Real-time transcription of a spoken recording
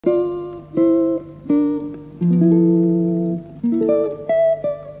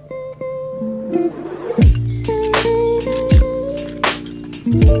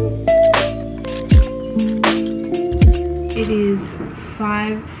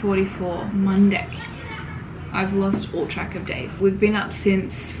6:44 Monday. I've lost all track of days. We've been up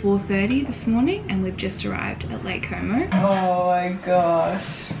since 4:30 this morning and we've just arrived at Lake Como. Oh my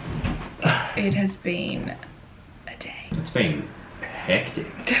gosh. It has been a day. It's been hectic.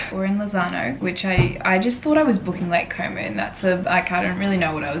 We're in Lozano, which I just thought I was booking Lake Como, and that's like, I don't really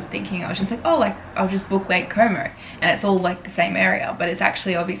know what I was thinking. I was just like, oh, like I'll just book Lake Como and it's all like the same area, but it's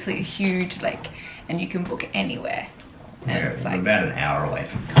actually obviously a huge lake and you can book anywhere. And Yeah, it's like about an hour away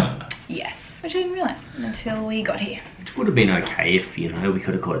from Como. Yes, which I didn't realise until we got here. Which would have been okay if, you know, we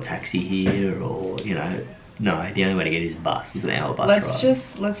could have caught a taxi here, or, you know, no, the only way to get is a bus. It's an hour bus ride.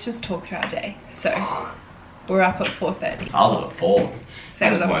 Let's just talk through our day. So we're up at 4:30. I was up at 4. So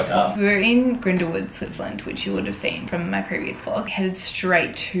I was up at 4. We're in Grindelwald, Switzerland, which you would have seen from my previous vlog. Headed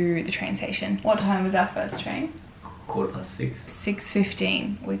straight to the train station. What time was our first train? 6:15.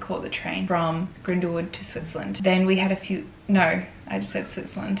 6:15 we caught the train from Grindelwald to Switzerland. Then we had a few, no, I just said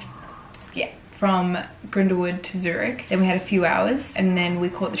Switzerland. Yeah, from Grindelwald to Zurich. Then we had a few hours and then we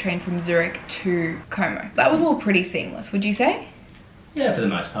caught the train from Zurich to Como. That was all pretty seamless, would you say? Yeah, for the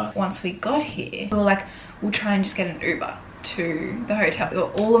most part. Once we got here, we were like, we'll try and just get an Uber to the hotel.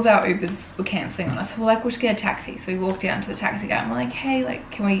 All of our Ubers were cancelling on us. So we're like, we'll just get a taxi. So we walked down to the taxi guy and we're like, hey,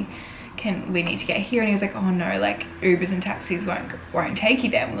 like, can we need to get here? And he was like, oh no, like Ubers and taxis won't take you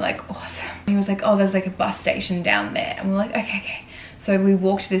there. And we're like, awesome. And he was like, oh, there's like a bus station down there. And we're like, okay. So we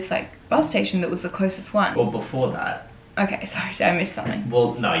walked to this like bus station that was the closest one. Well, before that. Okay, sorry, did I miss something?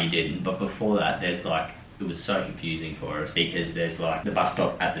 Well, no, you didn't. But before that, there's like, it was so confusing for us because there's like the bus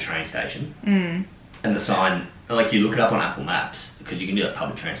stop at the train station. And the sign, like you look it up on Apple Maps, because you can do like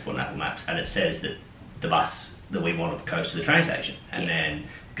public transport on Apple Maps, and it says that the bus that we want goes to the train station and then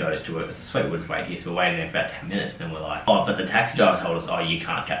goes to it's a sweet woods wait here. So we're waiting there for about 10 minutes. Then we're like, oh, but the taxi driver told us, oh, you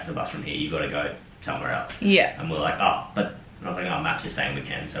can't catch the bus from here. You've got to go somewhere else. Yeah. And we're like, oh, but and I was like, oh, Maps is saying we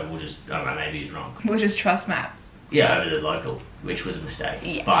can, so we'll just, I don't know, maybe he's wrong. We'll just trust Map. Yeah, over the local, which was a mistake.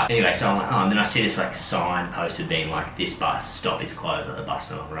 Yeah. But anyway, so I'm like, oh, and then I see this like sign posted being like, this bus stop is closed, like the bus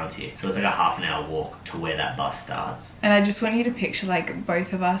no longer runs here. So it's like a half an hour walk to where that bus starts. And I just want you to picture like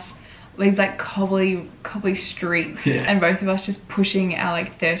both of us, these like cobbly streets, and both of us just pushing our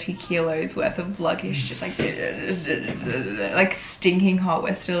like 30 kilos worth of luggage, just like stinking hot.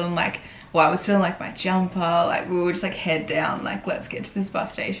 We're still in like, well, I was still in like my jumper, like we were just like head down, like let's get to this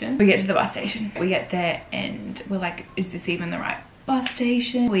bus station. We get to the bus station, we get there and we're like, is this even the right bus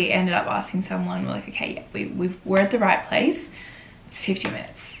station? We ended up asking someone, we're like, okay, yeah, we're at the right place. It's 50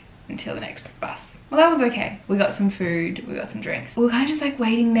 minutes until the next bus. Well, that was okay. We got some food, we got some drinks. We were kind of just like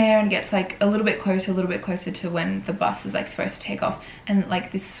waiting there, and it gets like a little bit closer to when the bus is like supposed to take off, and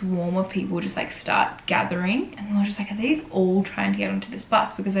like this swarm of people just like start gathering, and we were just like, are these all trying to get onto this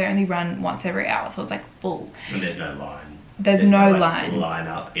bus? Because they only run once every hour, so it's like full. And there's no line. There's no like, line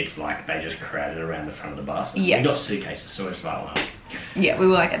up. It's like they just crowded around the front of the bus. Yeah. We got suitcases, so it's like, well. Yeah, we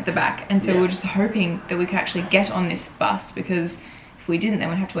were like at the back, and so we were just hoping that we could actually get on this bus, because if we didn't, then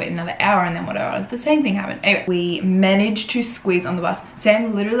we'd have to wait another hour, and then whatever, the same thing happened. Anyway, we managed to squeeze on the bus.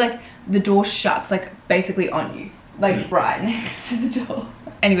 Sam literally, like, the door shuts, like, basically on you. Like, right next to the door.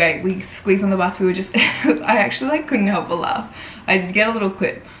 Anyway, we squeezed on the bus. We were just, I actually, like, couldn't help but laugh. I did get a little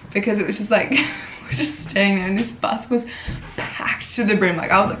clip, because it was just, like, we're just staying there, and this bus was packed to the brim.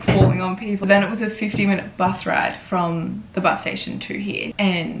 Like, I was, like, falling on people. Then it was a 50-minute bus ride from the bus station to here,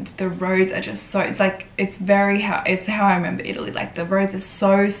 and the roads are just so, it's like, it's how I remember Italy. Like, the roads are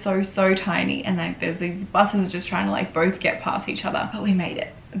so tiny, and like there's these buses just trying to like both get past each other, but we made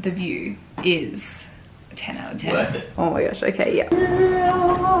it. The view is 10 out of 10. Worth it. Oh my gosh, okay, yeah.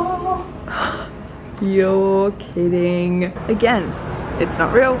 You're kidding. Again, it's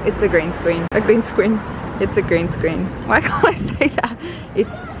not real, it's a green screen. A green screen, it's a green screen. Why can't I say that?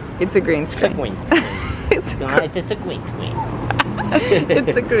 It's a green screen. It's a green screen.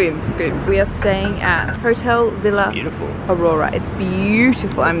 It's a green screen. We are staying at Hotel Villa Aurora. It's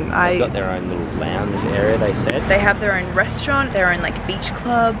beautiful. They've got their own little lounge area, they said. They have their own restaurant, their own like beach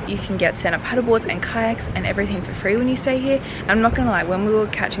club. You can get stand-up paddleboards and kayaks and everything for free when you stay here. And I'm not gonna lie, when we were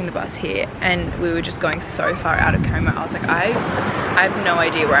catching the bus here and we were just going so far out of Como, I was like, I have no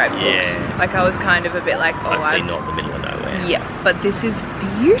idea where I've booked. Yeah. Like, I was kind of a bit like, oh, hopefully not in the middle of nowhere. Yeah, but this is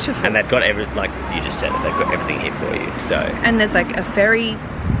beautiful. And they've got like you just said, they've got everything here for you. So. And there's like a ferry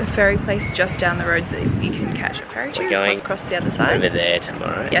place just down the road that you can catch a ferry to. We're going across the other side. Over there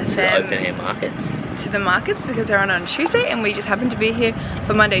tomorrow. Yes, to the open air markets. To the markets, because they're on Tuesday, and we just happen to be here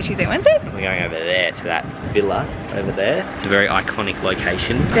for Monday, Tuesday, Wednesday. And we're going over there to that villa over there. It's a very iconic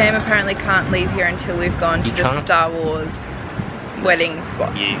location. Sam apparently can't leave here until we've gone to the Star Wars wedding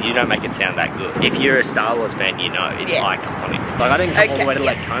spot. You don't make it sound that good. If you're a Star Wars fan, you know it's iconic. Like I didn't come all the way to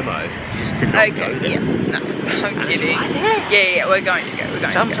Lake Como just to not go there. No, I'm kidding. Yeah, we're going to go.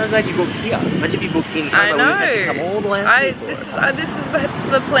 I'm so glad you booked here. Imagine if you booked in Como, I know. we had to come all the way up This was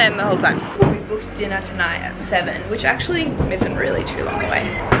the plan the whole time. We booked dinner tonight at 7, which actually isn't really too long away.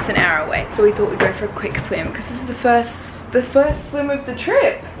 It's an hour away. So we thought we'd go for a quick swim because this is the first swim of the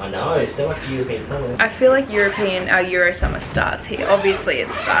trip. I know, so much European summer. I feel like our Euro summer starts here. Obviously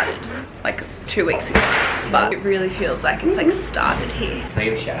it started like 2 weeks ago, but it really feels like it's like started here. Can I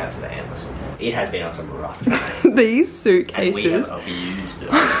give a shout out to the Antlers? It has been on some rough days. These suitcases and we have abused it.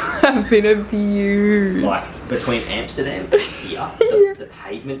 have been abused. Like between Amsterdam and here, the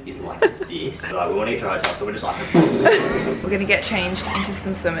pavement is like this. Like we want to get to a hotel, so we're just like we're gonna get changed into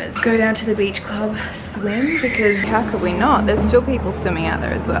some swimmers. Go down to the beach club, swim, because how could we not? There's still people swimming out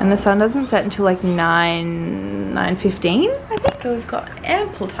there as well. And the sun doesn't set until like 9:15, I think. So we've got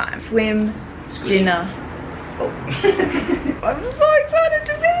ample time. Swim, dinner. Oh. I'm so excited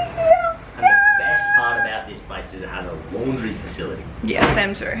to be here. And the best part about this place is it has a laundry facility. Yeah,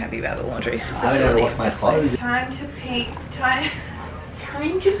 Sam's very happy about the laundry facility. I don't wash my clothes. Time to pee. Time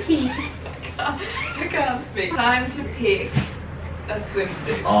to pee. I can't speak. Time to pick a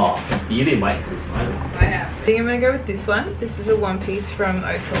swimsuit. Oh, you've been waiting for this moment. I have. I think I'm gonna go with this one. This is a one piece from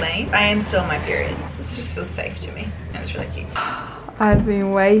Oak Lane. I am still on my period. This just feels safe to me. And it's really cute. I've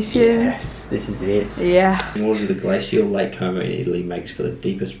been waiting. Yes, this is it. Yeah. In order, the glacial Lake Como in Italy makes for the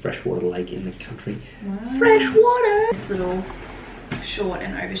deepest freshwater lake in the country. Wow. Freshwater! This little short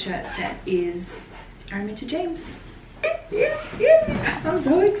and overshirt set is Araminta James. Yeah. I'm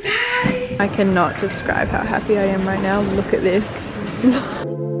so excited. I cannot describe how happy I am right now. Look at this.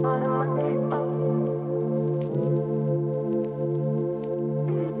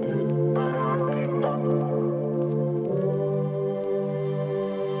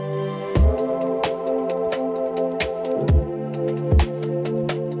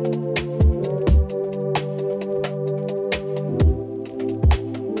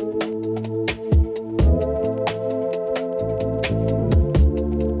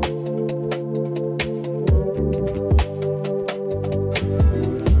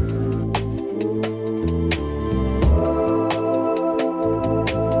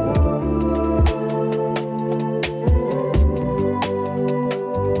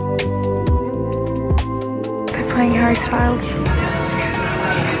 Styles.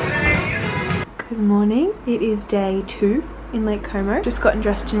 Good morning. It is day 2 in Lake Como. Just gotten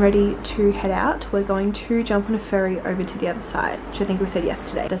dressed and ready to head out. We're going to jump on a ferry over to the other side, which I think we said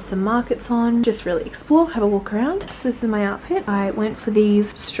yesterday. There's some markets on, just really explore, have a walk around. So this is my outfit. I went for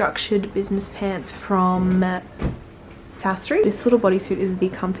these structured business pants from South Street. This little bodysuit is the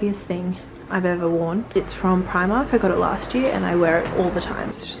comfiest thing I've ever worn. It's from Primark. I got it last year and I wear it all the time.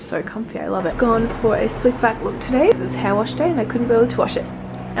 It's just so comfy. I love it. Gone for a slick back look today because it's hair wash day and I couldn't be able to wash it.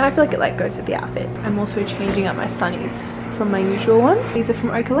 And I feel like it goes with the outfit. I'm also changing up my sunnies from my usual ones. These are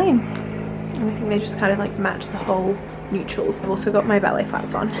from Oak Lane. And I think they just kind of like match the whole neutrals. I've also got my ballet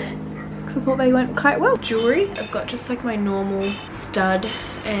flats on because I thought they went quite well. Jewelry. I've got just like my normal stud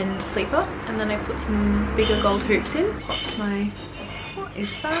and sleeper. And then I put some bigger gold hoops in. Popped my... what is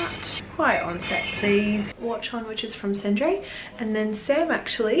that? Quiet on set please. Watch on, which is from Cendre. And then Sam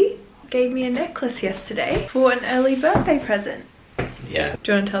actually gave me a necklace yesterday for an early birthday present. Yeah.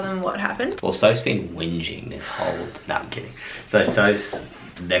 Do you want to tell them what happened? Well, Soph's been whinging this whole... No, I'm kidding. So Soph's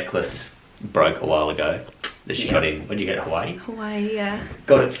necklace broke a while ago that she got in... When did you get to Hawaii? Hawaii, yeah.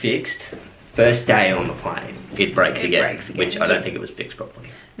 Got it fixed. First day on the plane, it breaks again. Which I don't think it was fixed properly.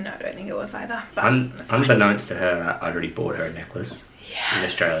 No, I don't think it was either. But unbeknownst to her, I'd already bought her a necklace. Yeah. In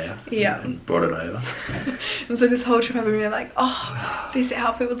Australia. Yeah. And brought it over. And so this whole trip I've been like, oh, this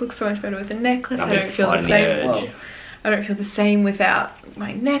outfit would look so much better with a necklace. I don't feel the same. Well, I don't feel the same without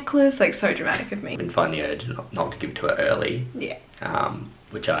my necklace. Like, so dramatic of me. I've been finding the urge not to give it to her early. Yeah.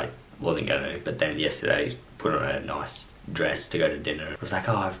 Which I wasn't going to. But then yesterday, put on a nice dress to go to dinner. I was like,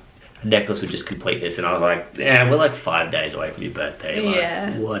 oh, a necklace would just complete this. And I was like, yeah, we're like 5 days away from your birthday. Like,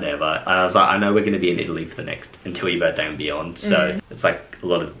 yeah. Whatever. I was like, I know we're going to be in Italy for the next, until your birthday and beyond. So it's like a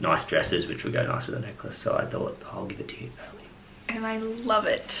lot of nice dresses, which would go nice with a necklace. So I thought, I'll give it to you early. And I love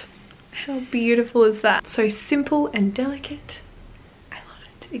it. How beautiful is that? So simple and delicate. I love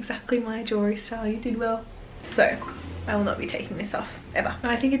it. Exactly my jewelry style. You did well. So I will not be taking this off ever.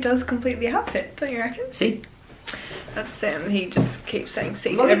 And I think it does complete the outfit, don't you reckon? See? That's Sam. He just keeps saying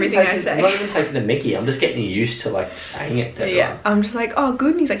see to everything I say. I'm not even taking the mickey. I'm just getting used to like saying it to everyone. I'm just like, oh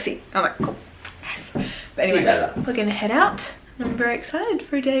good, and he's like see. I'm like, cool. Nice. But anyway, we're gonna head out. I'm very excited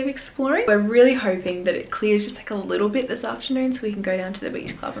for a day of exploring. We're really hoping that it clears just like a little bit this afternoon so we can go down to the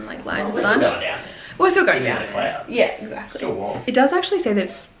beach club and like lie in the sun. We're still going down. Yeah, exactly. Still warm. It does actually say that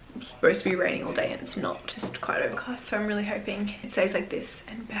it's supposed to be raining all day and it's not, just quite overcast, so I'm really hoping it stays like this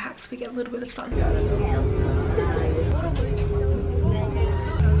and perhaps we get a little bit of sun.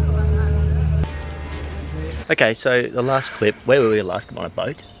 Okay, so the last clip, where were we last? On a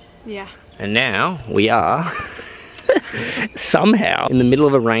boat? Yeah. And now we are somehow in the middle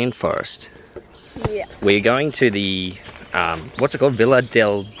of a rainforest. Yeah. We're going to the, what's it called? Villa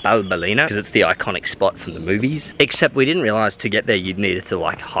del Balbalino, because it's the iconic spot from the movies. Except we didn't realise to get there you'd needed to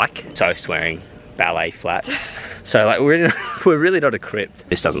like hike. So I was wearing ballet flats. So like we're really not a crypt.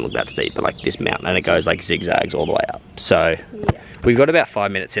 This doesn't look that steep, but like this mountain, and it goes like zigzags all the way up. So yeah. We got about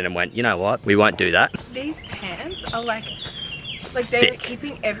 5 minutes in and went, you know what? We won't do that. These pants are like they were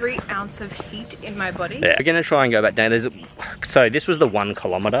keeping every ounce of heat in my body. Yeah. We're gonna try and go back down. So this was the 1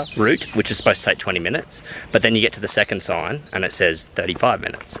 kilometre route, which is supposed to take 20 minutes. But then you get to the second sign and it says 35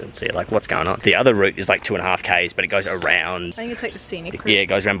 minutes. And so you're like, what's going on? The other route is like 2.5 Ks, but it goes around. I think it's like the scenic route. Yeah, it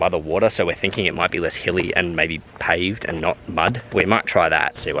goes around by the water. So we're thinking it might be less hilly and maybe paved and not mud. We might try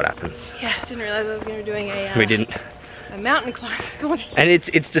that, see what happens. Yeah, I didn't realise I was gonna be doing we didn't. A mountain climb this morning. And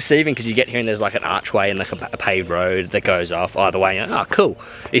it's deceiving because you get here and there's like an archway and like a paved road that goes off either way. And oh, cool.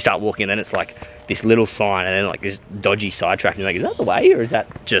 You start walking and then it's like this little sign and then like this dodgy sidetrack. And you're like, is that the way or is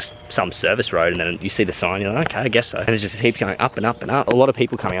that just some service road? And then you see the sign, you're like, okay, I guess so. And it just keeps going up and up and up. A lot of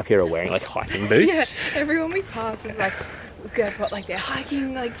people coming up here are wearing like hiking boots. Yeah, everyone we pass is like, they've got like their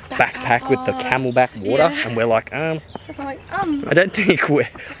hiking like backpack with the camelback water. Yeah. And we're like, I don't think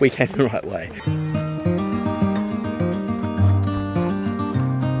we came the right way.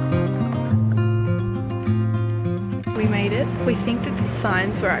 We made it. We think that the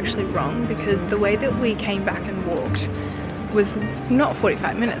signs were actually wrong because the way that we came back and walked was not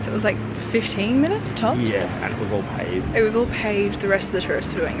 45 minutes, it was like 15 minutes tops. Yeah, and it was all paved. It was all paved, the rest of the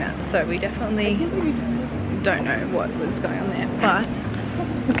tourists were doing that, so we definitely don't know what was going on there, but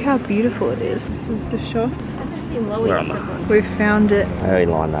look how beautiful it is. This is the shop. We're on that. We've found it. I already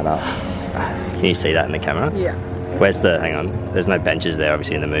lined that up. Can you see that in the camera? Yeah. Where's the, hang on, there's no benches there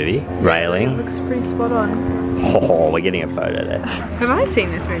obviously in the movie. Railing. It looks pretty spot on. Oh, we're getting a photo there. Have I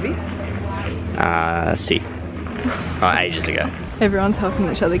seen this movie? See. Oh, ages ago. Everyone's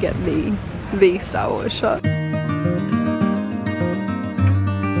helping each other get the Star Wars shot.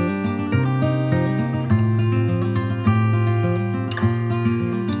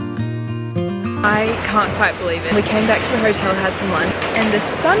 I can't quite believe it. We came back to the hotel, had some lunch, and the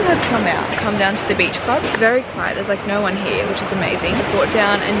sun has come down to the beach club. It's very quiet, there's like no one here, which is amazing. I brought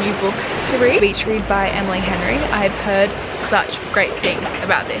down a new book to read, Beach Read by Emily Henry. I have heard such great things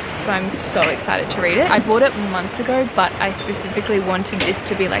about this, so I'm so excited to read it. I bought it months ago, but I specifically wanted this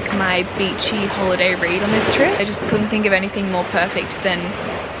to be like my beachy holiday read on this trip. I just couldn't think of anything more perfect than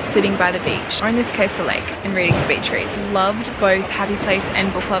sitting by the beach, or in this case the lake, and reading the beach read. Loved both Happy Place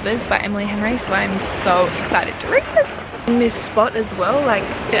and Book Lovers by Emily Henry, so I'm so excited to read this. In this spot as well, like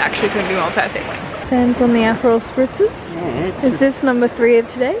it actually couldn't be more perfect. Sam's on the Aperol spritzers. Yeah, is this number 3 of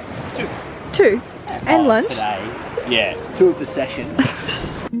today? 2. And lunch? Today, yeah, 2 of the session.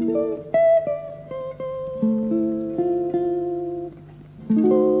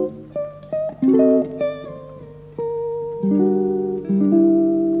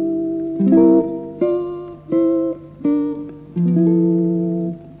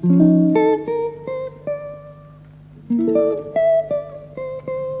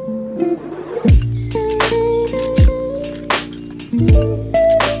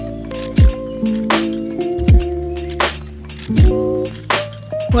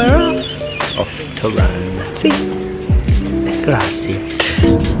 We're off. Off to Rome. See. Grazie.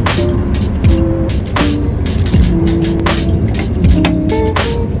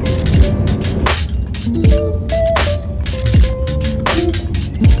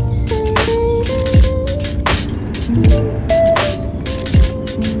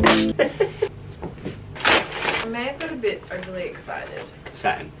 I may have got a bit overly excited.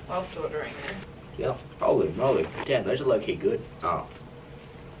 Same. Whilst ordering this. Yeah, holy moly. Damn, those are low-key good. Oh.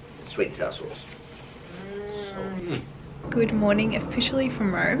 Sweet and sour sauce. Good morning, officially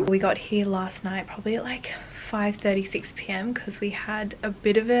from Rome. We got here last night, probably at like 5:36 p.m. because we had a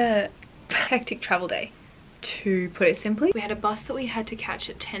bit of a hectic travel day. to put it simply. We had a bus that we had to catch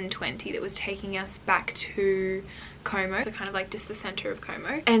at 10:20 that was taking us back to Como, so kind of like just the center of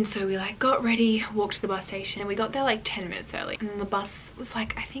Como. And so we like got ready, walked to the bus station, and we got there like 10 minutes early. And then the bus was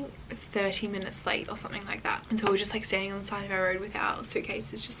like, I think 30 minutes late or something like that. And so we were just like standing on the side of our road with our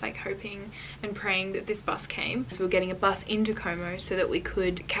suitcases, just like hoping and praying that this bus came. So we were getting a bus into Como so that we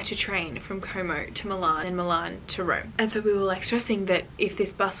could catch a train from Como to Milan and Milan to Rome. And so we were like stressing that if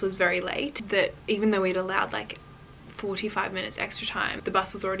this bus was very late, that even though we'd allowed like 45 minutes extra time, the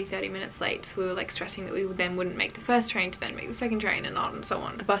bus was already 30 minutes late, so we were like stressing that we then wouldn't make the first train to then make the second train, and on and so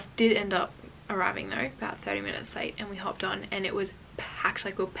on. The bus did end up arriving though about 30 minutes late, and we hopped on and it was packed,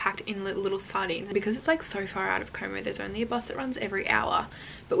 like we were packed in little sardines. Because it's like so far out of Como, there's only a bus that runs every hour,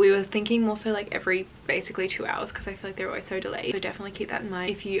 but we were thinking more so like every basically 2 hours, because I feel like they're always so delayed. So definitely keep that in mind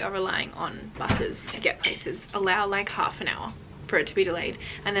if you are relying on buses to get places. Allow like half an hour for it to be delayed.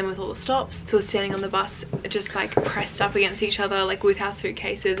 And then with all the stops, so we're standing on the bus just like pressed up against each other, like with our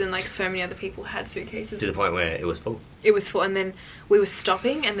suitcases, and like so many other people had suitcases to the point where it was full. It was full, and then we were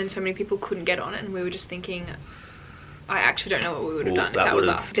stopping, and then so many people couldn't get on it, and we were just thinking, I actually don't know what we would have done if that was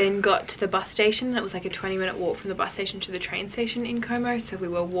us. Then got to the bus station, and it was like a 20-minute walk from the bus station to the train station in Como. So we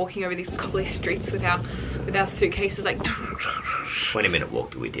were walking over these cobbly streets with our suitcases like 20-minute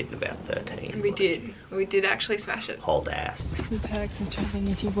walk that we did in about 13. We did actually smash it. Hold ass. The perks of traveling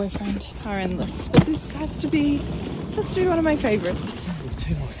with your boyfriend are endless, but this has to be one of my favorites. There's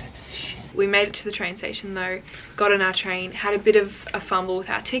 2 more sets of shit. We made it to the train station though, got on our train, had a bit of a fumble with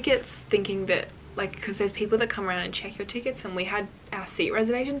our tickets, thinking that like, because there's people that come around and check your tickets, and we had our seat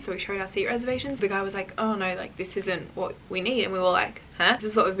reservations, so we showed our seat reservations. The guy was like, oh no, like this isn't what we need, and we were like, huh? This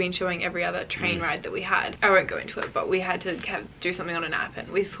is what we've been showing every other train ride that we had. I won't go into it, but we had to do something on an app, and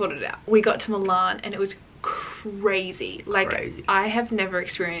we sorted it out. We got to Milan and it was crazy. Like I have never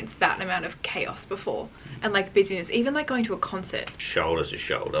experienced that amount of chaos before, and like busyness, even like going to a concert, shoulder to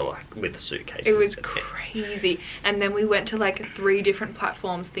shoulder, like with the suitcases. It was crazy. And then we went to like 3 different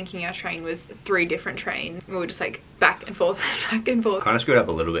platforms thinking our train was 3 different trains. We were just like back and forth back and forth. Kind of screwed up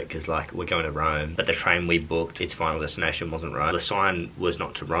a little bit because like we're going to Rome, but the train we booked, its final destination wasn't Rome. The sign was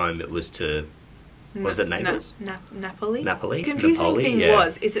not to Rome, it was to, was it Naples? Napoli? Napoli? The confusing Napoli, thing yeah.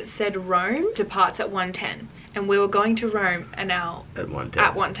 was, is it said Rome departs at 1:10, and we were going to Rome an hour at 1:10.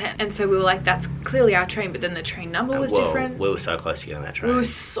 At 1:10, and so we were like, that's clearly our train, but then the train number was different. We were so close to getting on that train. We were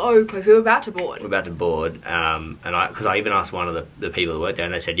so close. We were about to board. We were about to board, and because I even asked one of the people who worked there,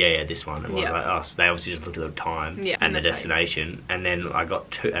 and they said, yeah, this one. And I was like, oh, so they obviously just looked at the time and the destination. And then I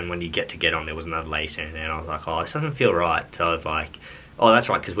got to, and when you get on, there was another lady standing there, and I was like, oh, this doesn't feel right. So I was like, oh, that's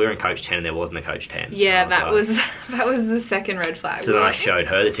right, because we were in coach 10 and there wasn't a coach 10. Yeah, that was the second red flag. So then I showed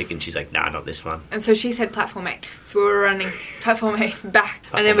her the ticket and she's like, nah, not this one. And so she said platform 8. So we were running platform 8 back,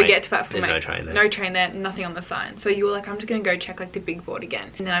 and then we get to platform 8. There's no train there. No train there, nothing on the sign. So you were like, I'm just going to go check like the big board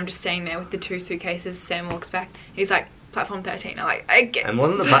again. And then I'm just staying there with the 2 suitcases. Sam walks back. He's like, platform 13. I'm like, I get. And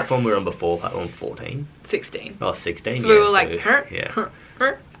wasn't the platform we were on before platform 14? 16. Oh, 16, so yeah. We were like, yeah.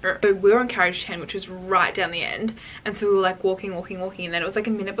 So we were on carriage 10, which was right down the end, and so we were like walking, and then it was like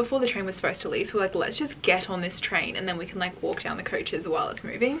a minute before the train was supposed to leave, so we're like, let's just get on this train and then we can like walk down the coaches while it's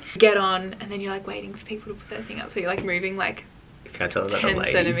moving. Get on, and then you're like waiting for people to put their thing out, so you're like moving like Can I tell them 10 about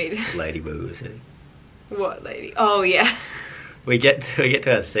the centimeters. lady we were sitting? What lady? Oh yeah. We get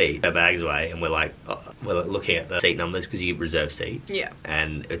to our seat, our bags away, and we're like, we're looking at the seat numbers because you reserve seats. Yeah.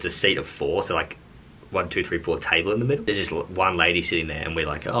 And it's a seat of 4, so like 1, 2, 3, 4 table in the middle. There's just one lady sitting there, and we're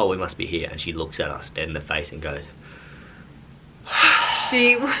like, oh, we must be here. And she looks at us dead in the face and goes,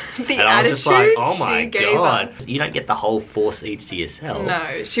 the and I was just like, oh my god, you don't get the whole 4 seats to yourself.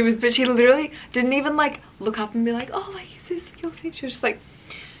 No, but she literally didn't even like look up and be like, oh, like, is this your seat? She was just like,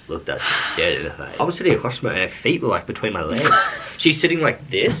 looked us dead in the face. I was sitting across from her and her feet were like between my legs. She's sitting like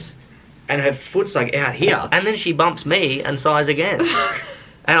this, and her foot's like out here, and then she bumps me and sighs again.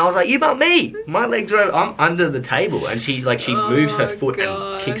 And I was like, you bumped me! My legs are, I'm under the table, and she moves her foot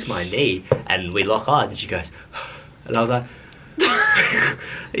and kicks my knee, and we lock eyes, and she goes, and I was like,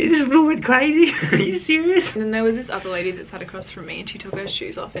 is this woman crazy? Are you serious? And then there was this other lady that sat across from me, and she took her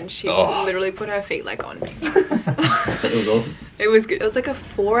shoes off, and she literally put her feet like on me. It was awesome. It was good. It was like a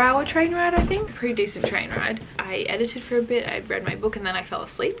 4-hour train ride, I think. Pretty decent train ride. I edited for a bit, I read my book, and then I fell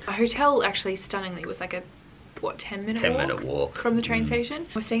asleep. Our hotel actually stunningly was like a, what, 10-minute walk from the train station.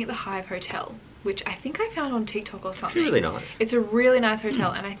 We're staying at the Hive Hotel, which I think I found on TikTok or something. It's really nice. It's a really nice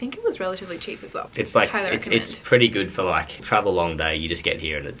hotel, and I think it was relatively cheap as well. It's like, it's pretty good for like, travel long day, you just get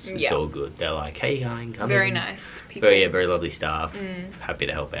here and it's all good. They're like, hey, come very in. Nice people. Very lovely staff. Happy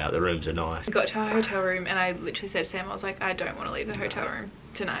to help out. The rooms are nice. We got to our hotel room, and I literally said to Sam, I was like, I don't want to leave the hotel room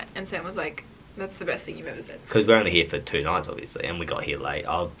tonight. And Sam was like, That's the best thing you've ever said. Because we're only here for 2 nights, obviously, and we got here late.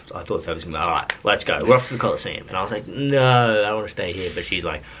 I thought Sophie was going to be, alright, let's go. We're off to the Coliseum. And I was like, no, I want to stay here. But she's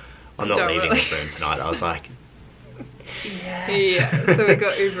like, I'm not leaving this room tonight. I was like, yes. Yeah, so we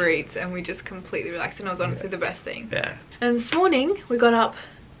got Uber Eats and we just completely relaxed, and it was honestly the best thing. Yeah. And this morning, we got up,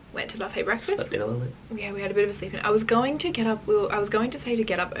 went to buffet breakfast. Slept in a little bit. Yeah, we had a bit of a sleep in. I was going to get up, I was going to say to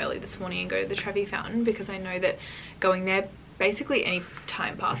get up early this morning and go to the Trevi Fountain, because I know that going there basically any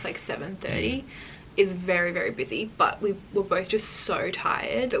time past like 7:30 is very, very busy, but we were both just so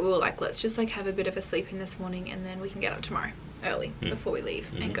tired that we were like, let's just like have a bit of a sleep in this morning and then we can get up tomorrow early before we leave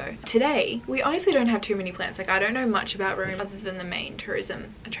and go. Today, we honestly don't have too many plans. Like, I don't know much about Rome other than the main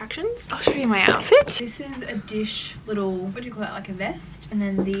tourism attractions. I'll show you my outfit. This is a dish little, what do you call that, like a vest? And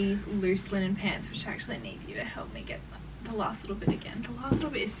then these loose linen pants, which I actually need you to help me get the last little bit again. The last little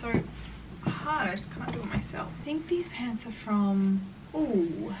bit is so hard, I just can't do it myself. I think these pants are from,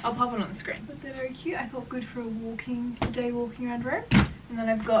 ooh, I'll pop it on the screen. But they're very cute. I thought good for a day walking around Rome. And then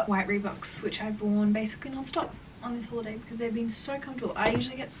I've got white Reeboks, which I've worn basically non-stop on this holiday because they've been so comfortable. I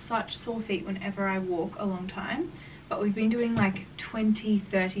usually get such sore feet whenever I walk a long time, but we've been doing like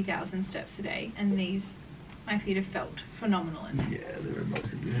 20,000-30,000 steps a day, and these, my feet have felt phenomenal in them. Yeah, the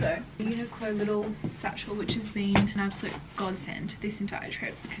Reeboks are good. So, the Uniqlo little satchel, which has been an absolute godsend this entire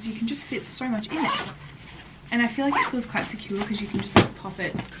trip because you can just fit so much in it. And I feel like it feels quite secure because you can just like pop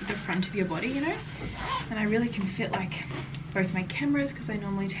it at the front of your body, you know? And I really can fit like both my cameras, because I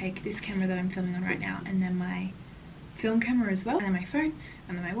normally take this camera that I'm filming on right now, and then my film camera as well, and then my phone,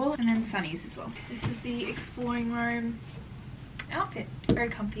 and then my wallet, and then Sunny's as well. This is the Exploring Rome outfit. Very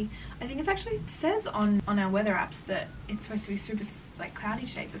comfy. I think it's actually, it says on our weather apps that it's supposed to be super like cloudy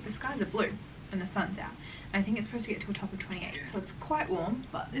today, but the skies are blue and the sun's out. And I think it's supposed to get to a top of 28, so it's quite warm,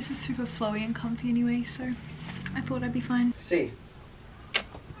 but this is super flowy and comfy anyway, so I thought I'd be fine. See.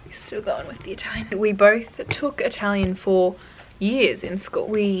 Still going with the Italian. We both took Italian for years in school.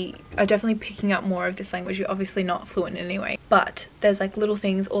 We are definitely picking up more of this language. You're obviously not fluent anyway, but there's like little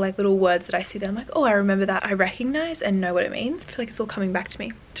things or like little words that I see that I'm like, oh, I remember that, I recognize and know what it means. I feel like it's all coming back to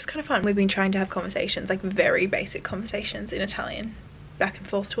me, which is kind of fun. We've been trying to have conversations, like very basic conversations in Italian, back and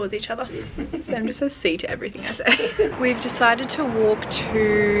forth towards each other. Sam just says C to everything I say. We've decided to walk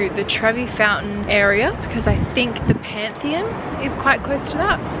to the Trevi Fountain area because I think the Pantheon is quite close to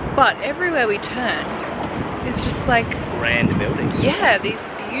that, but everywhere we turn it's just like grand buildings. Yeah, these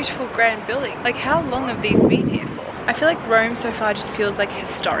beautiful grand buildings. Like, how long have these been here for? I feel like Rome so far just feels like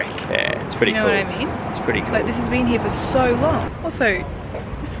historic. Yeah, it's pretty cool. You know what I mean? It's pretty cool. Like, this has been here for so long. Also,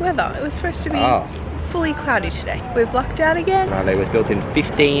 this weather, it was supposed to be fully cloudy today. We've lucked out again. No, it was built in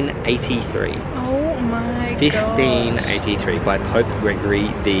 1583. Oh my god. 1583 by Pope Gregory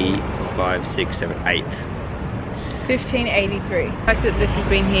the 5th, 6th, 7th, 8th. 1583. The fact that this has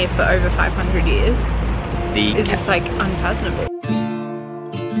been here for over 500 years is just like unfathomable.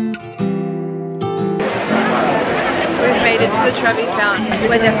 We've made it to the Trevi Fountain.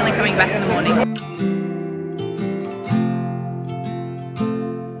 We're definitely coming back in the morning.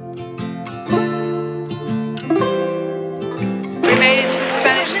 We made it to the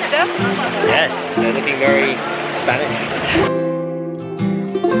Spanish steps. Yes, they're looking very Spanish.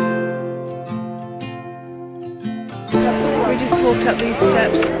 We just walked up these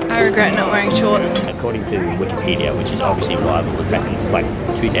steps. I regret not wearing shorts. According to Wikipedia, which is obviously reliable, it reckons like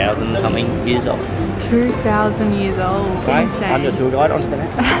 2,000 something years old. 2,000 years old. Insane. I'm the tour guide onto the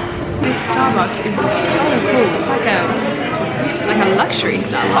map. This Starbucks is so cool. It's like a luxury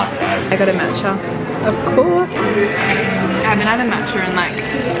Starbucks. I got a matcha, of course. I haven't had a matcha in like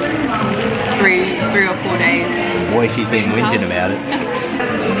three or 4 days. Boy, she's been whinging about it.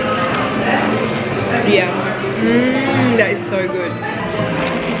 Yeah. That is so good.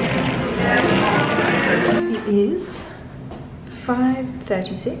 It is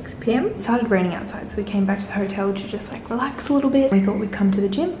 5:36 p.m. It started raining outside, so we came back to the hotel to just like relax a little bit. We thought we'd come to the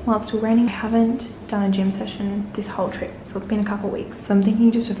gym while it's still raining. I haven't done a gym session this whole trip, so it's been a couple of weeks. So I'm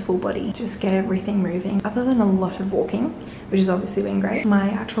thinking just a full body, just get everything moving. Other than a lot of walking, which has obviously been great, my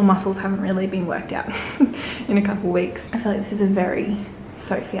actual muscles haven't really been worked out in a couple of weeks. I feel like this is a very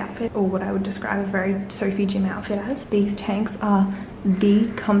Sophie outfit, or what I would describe a very Sophie gym outfit as. These tanks are the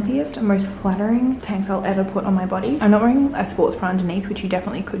comfiest and most flattering tanks I'll ever put on my body. I'm not wearing a sports bra underneath, which you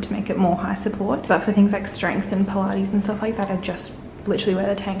definitely could to make it more high support, but for things like strength and Pilates and stuff like that, I just literally wear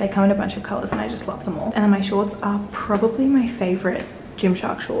the tank. They come in a bunch of colors and I just love them all. And my shorts are probably my favorite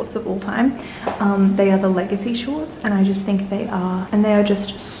Gymshark shorts of all time. They are the Legacy shorts, and I just think they are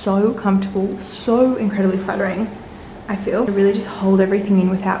just so comfortable, so incredibly flattering. I feel they really just hold everything in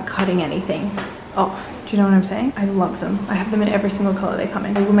without cutting anything. off. Do you know what I'm saying? I love them. I have them in every single color they come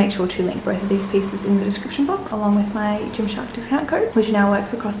in. I will make sure to link both of these pieces in the description box along with my Gymshark discount code, which now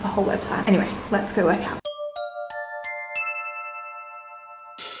works across the whole website. Anyway, let's go work out.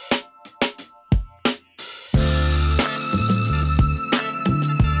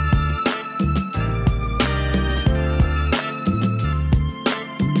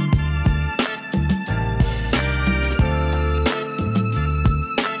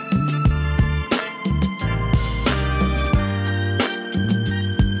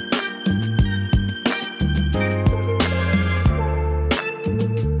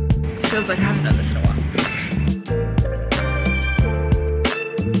 Feels like I haven't done this in a while.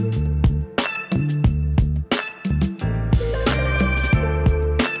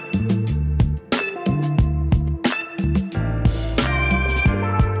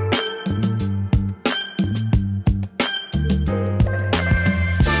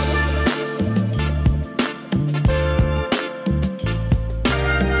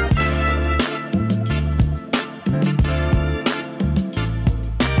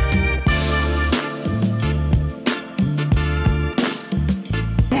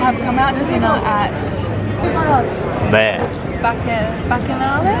 Have come out to dinner at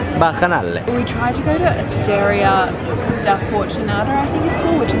Bacchanale. We tried to go to Osteria da Fortunata, I think it's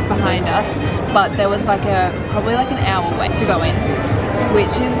called, which is behind us, but there was like probably like an hour wait to go in,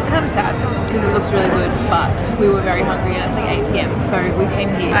 which is kind of sad because it looks really good, but we were very hungry and it's like 8 PM, so we came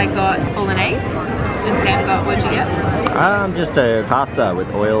here. I got bolognese and Sam got, what'd you get? Just a pasta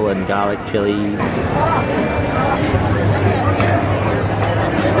with oil and garlic, chili.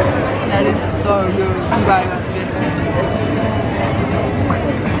 That is so good. I'm glad I got this.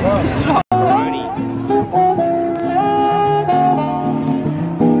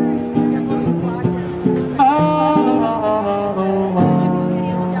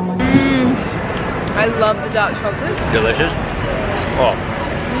 I love the dark chocolate. Delicious. Oh.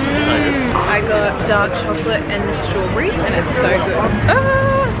 I got dark chocolate and the strawberry, and it's so good.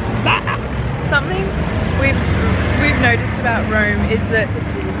 Something we've noticed about Rome is that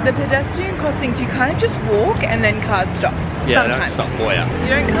the pedestrian crossings, you kind of just walk and then cars stop. Yeah, sometimes. they don't stop for you. You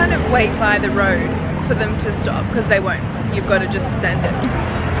don't kind of wait by the road for them to stop because they won't. You've got to just send it.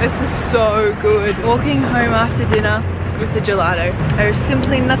 This is so good. Walking home after dinner with the gelato. There is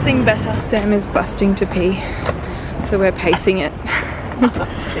simply nothing better. Sam is busting to pee, so we're pacing it.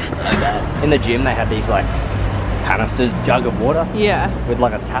 It's so bad. In the gym they have these like canisters, jug of water. Yeah. With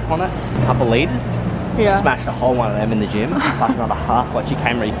like a tap on it, a couple litres. Yeah. Smashed a whole one of them in the gym, plus another half while she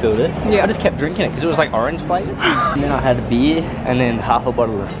came refilled it. Yeah. I just kept drinking it because it was like orange flavoured. And then I had a beer and then half a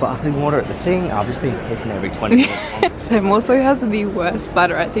bottle of sparkling water at the thing. I've just been pissing every 20 minutes. Sam also has the worst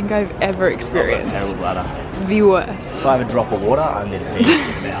bladder I think I've ever experienced. I've got a terrible bladder. The worst. If I have a drop of water, I'm going to pee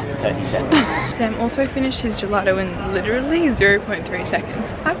in about 30 seconds. Sam also finished his gelato in literally 0.3 seconds.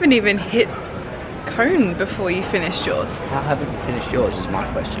 I haven't even hit cone before you finished yours. How haven't you finished yours is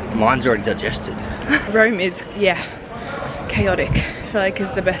my question. Mine's already digested. Rome is, yeah, chaotic. I feel like is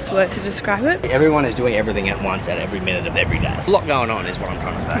the best word to describe it. Everyone is doing everything at once at every minute of every day. A lot going on is what I'm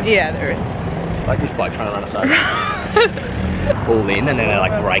trying to say. Yeah, there is. Like this bloke trying to run us over. All in and then they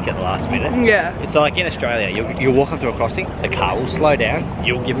like break at the last minute. Yeah. It's like in Australia, you're walking through a crossing, the car will slow down,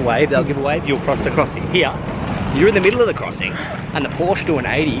 you'll give a wave, they'll give a wave, you'll cross the crossing. Here, you're in the middle of the crossing and the Porsche doing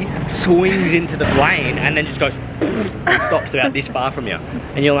 80 swings into the lane and then just goes and stops about this far from you.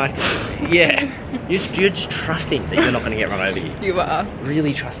 And you're like, yeah, you're just trusting that you're not going to get run over here. You are.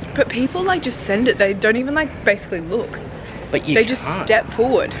 Really trusting. But people like just send it, they don't even like basically look. But you They can't. just step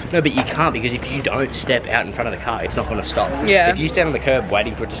forward. No, but you can't because if you don't step out in front of the car, it's not going to stop. Yeah. If you stand on the curb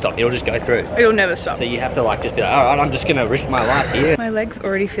waiting for it to stop, it'll just go through. It'll never stop. So you have to like just be like, alright, I'm just going to risk my life here. My legs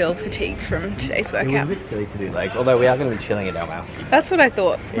already feel fatigued from today's We're a workout. bit silly to do legs, although we are going to be chilling at Alma. That's what I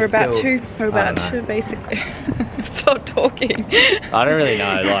thought. We're about still- to basically stop talking. I don't really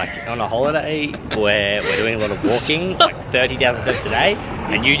know, like on a holiday where we're doing a lot of walking, like 30,000 steps a day,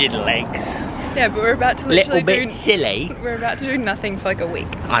 and you did legs. Yeah, but we're about to literally Little bit silly. We're about to do nothing for like a week.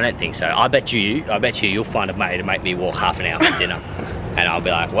 I don't think so. I bet you'll find a way to make me walk half an hour for dinner. And I'll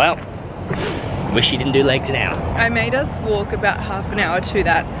be like, well, wish you didn't do legs now. I made us walk about half an hour to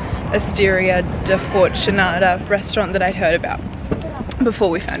that Osteria da Fortunata restaurant that I'd heard about before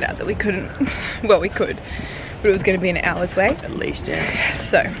we found out that we couldn't, well we could, but it was going to be an hour's wait. At least, yeah.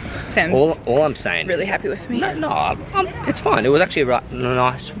 So, Sam's All I'm saying really is, happy with me. No, it's fine. It was actually a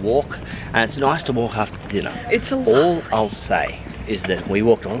nice walk, and it's nice to walk after dinner. It's a lot. All I'll say is that we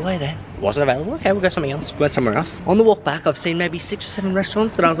walked all the way there. Wasn't available. Okay, we'll go something else. We'll go somewhere else. On the walk back, I've seen maybe 6 or 7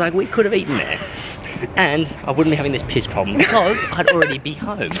 restaurants that I was like, we could have eaten there. And I wouldn't be having this piss problem because I'd already be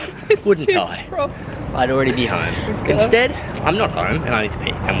home, wouldn't I? I'd already be home. Instead, I'm not home and I need to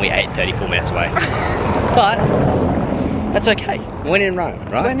pee. And we ate 34 minutes away. But that's okay. When in Rome,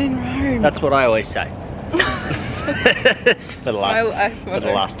 right? When in Rome. That's what I always say. for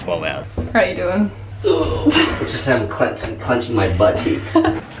the last 12 hours. How are you doing? It's just I'm clenching my butt cheeks.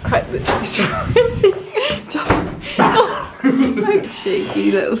 It's quite literally surrounding. Like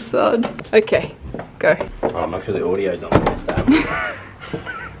cheeky little sod. Okay, go. Oh, I'm not sure the audio's on this bad.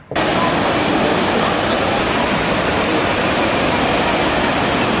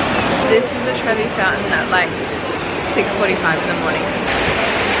 This is the Trevi Fountain at like 6:45 in the morning.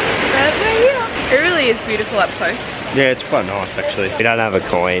 But we're here. It really is beautiful up close. Yeah, it's quite nice actually. We don't have a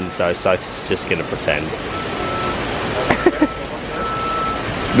coin, so Soph's just gonna pretend.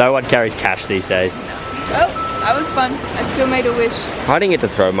 No one carries cash these days. Well, that was fun. I still made a wish. I didn't get to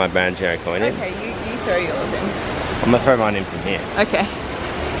throw my Banjo coin in. Okay, you throw yours in. I'm gonna throw mine in from here. Okay.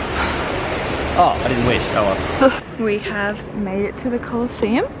 Oh, I didn't wish. Oh well. So we have made it to the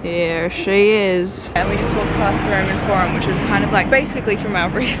Colosseum. Here she is. And we just walked past the Roman Forum, which is kind of like basically from our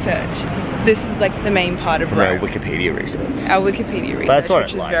research. This is like the main part of From Rome. our Wikipedia research. Our Wikipedia research, That's what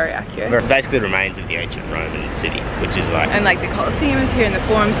which it's is like. very accurate. It's basically the remains of the ancient Roman city, which is like... And like the Colosseum is here in the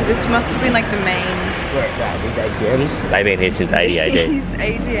Forum, so this must have been like the main... Where it's at, these ATMs. They've been here since 80 AD. These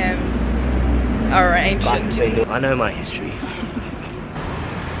ATMs are ancient. I know my history.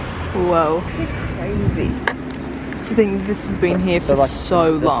 Whoa. Crazy. I think this has been here for like,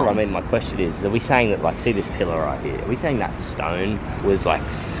 so that's long. what I mean. My question is, are we saying that, like, see this pillar right here? Are we saying that stone was like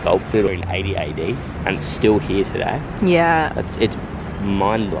sculpted in 80 AD and it's still here today? Yeah. It's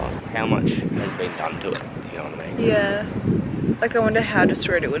mind-blowing how much has been done to it, you know what I mean? Yeah. Like I wonder how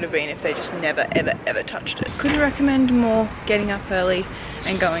destroyed it would have been if they just never ever touched it. Couldn't recommend more getting up early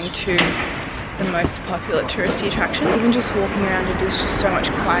and going to the most popular touristy attraction. Even just walking around it is just so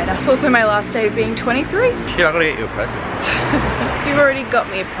much quieter. It's also my last day of being 23. Shit, I gotta get you a present. You've already got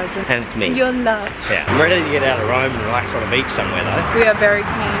me a present. And it's me. Your love. Yeah. I'm ready to get out of Rome and relax on a beach somewhere though. We are very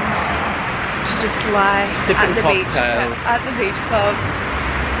keen to just lie Sipping at the beach cocktails. at the beach club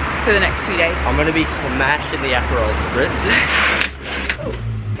for the next few days. I'm gonna be smashing the Aperol Spritz.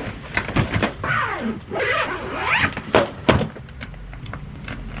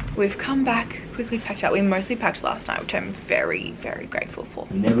 We've come back, quickly packed up. We mostly packed last night, which I'm very, very grateful for.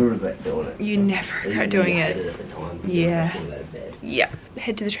 You never regret doing it. You never regret doing it. Yeah. Yeah. Yeah.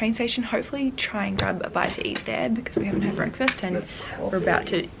 Head to the train station, hopefully try and grab a bite to eat there because we haven't had breakfast and we're about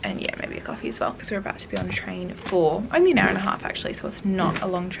to, and yeah, maybe a coffee as well because we're about to be on a train for only an hour and a half actually, so it's not a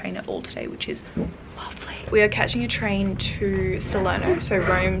long train at all today, which is lovely. We are catching a train to Salerno, so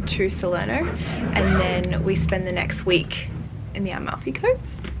Rome to Salerno, and then we spend the next week in the Amalfi Coast,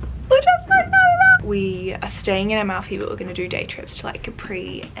 which I'm so excited about. We are staying in Amalfi, but we're going to do day trips to like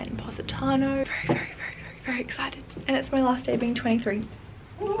Capri and Positano. Very excited. And it's my last day being 23.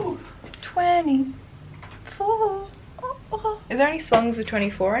 Ooh, 24. Is there any songs with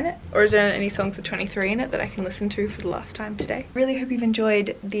 24 in it? Or is there any songs with 23 in it that I can listen to for the last time today? Really hope you've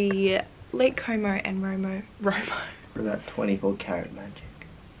enjoyed the Lake Como and Romo. What about 24 karat magic?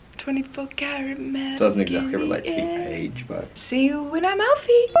 24 karat magic. Doesn't exactly relate to the age, but... See you in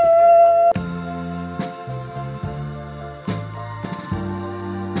Amalfi.